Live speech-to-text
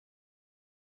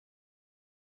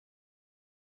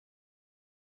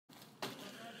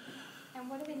And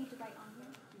what do they need to write on here?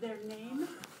 Their name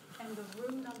and the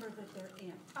room number that they're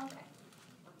in. Okay.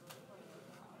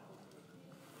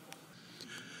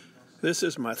 This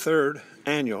is my third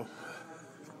annual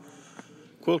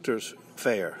Quilters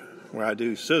Fair, where I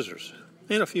do scissors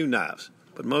and a few knives,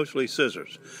 but mostly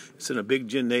scissors. It's in a big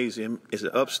gymnasium. It's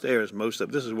upstairs most of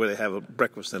it. This is where they have a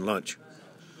breakfast and lunch.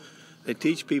 They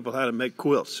teach people how to make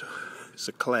quilts. It's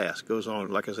a class, goes on,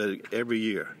 like I said, every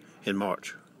year in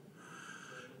March.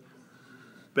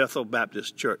 Bethel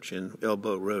Baptist Church in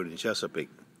Elbow Road in Chesapeake.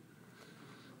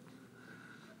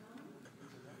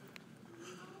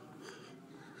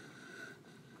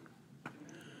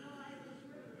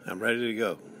 I'm ready to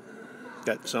go.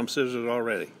 Got some scissors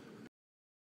already.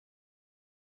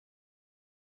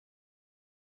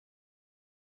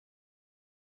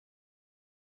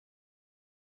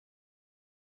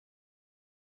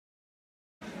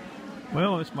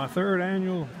 Well, it's my third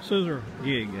annual scissor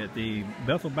gig at the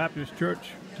Bethel Baptist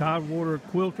Church Tidewater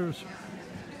Quilters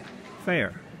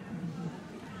Fair.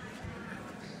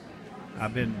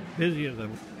 I've been busy as a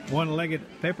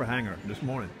one-legged paper hanger this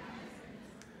morning.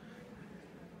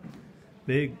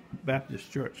 Big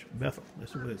Baptist Church, Bethel,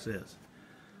 that's what it says.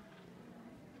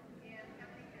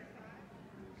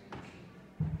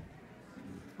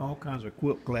 All kinds of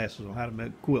quilt classes on how to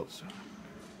make quilts.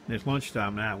 And it's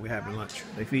lunchtime now, we're having lunch.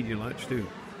 They feed you lunch too,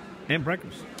 and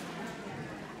breakfast.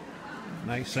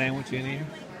 Nice sandwich in here.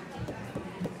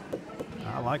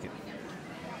 I like it.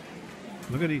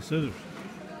 Look at these scissors.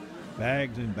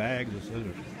 Bags and bags of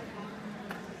scissors.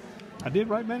 I did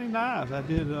write many knives. I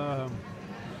did, well,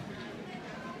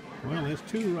 there's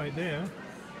two right there.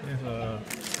 There's a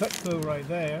Cutco right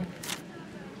there.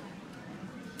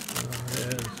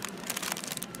 There's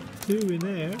two in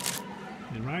there.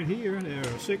 And right here, there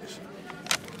are 6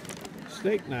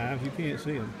 steak knives. You can't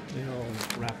see them. They're all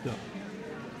wrapped up.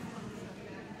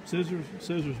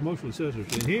 Scissors, mostly scissors.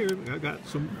 And here, I got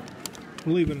some,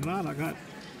 believe it or not, I got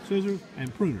scissors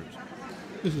and pruners.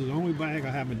 This is the only bag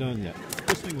I haven't done yet.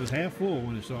 This thing was half full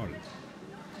when it started.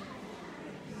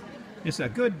 It's a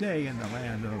good day in the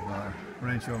land of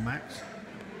Rancho Max.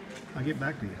 I'll get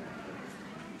back to you.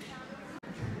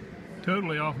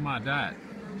 Totally off my diet.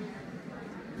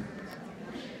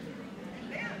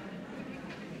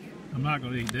 I'm not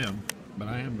going to eat them, but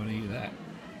I am going to eat that.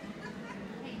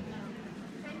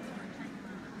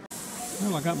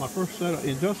 Well, I got my first set of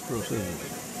industrial scissors.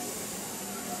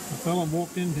 A fellow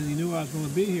walked in because he knew I was going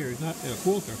to be here. He's not a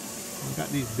quilter. I got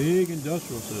these big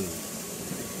industrial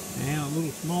scissors and a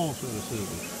little small set of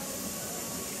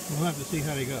scissors. We'll have to see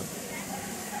how they go.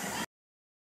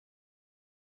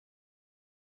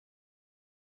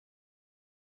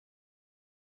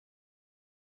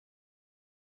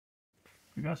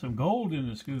 We got some gold in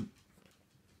the scoop.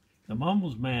 The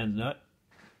Mumbles man's nut.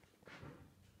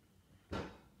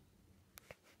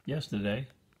 Yesterday,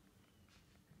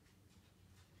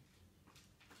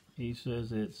 he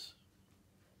says it's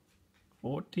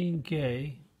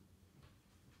 14K.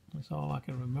 That's all I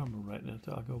can remember right now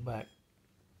until I go back.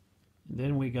 And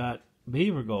then we got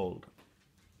Beaver gold,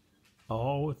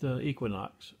 all with the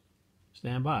Equinox.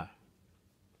 Stand by.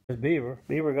 There's Beaver.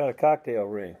 Beaver got a cocktail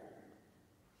ring.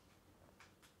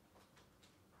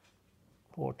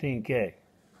 14K.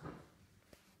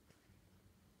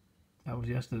 That was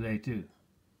yesterday too.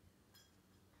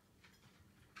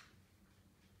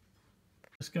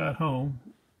 Just got home.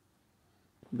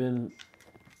 Been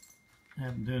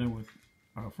having dinner with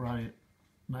our Friday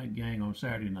night gang on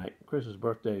Saturday night. Chris's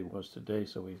birthday was today,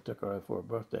 so we took her out for her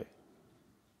birthday.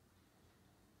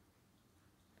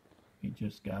 He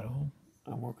just got home.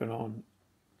 I'm working on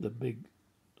the big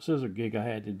scissor gig I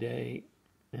had today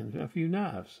and a few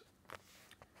knives.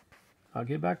 I'll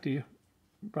get back to you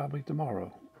probably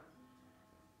tomorrow.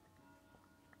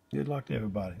 Good luck to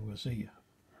everybody. We'll see you.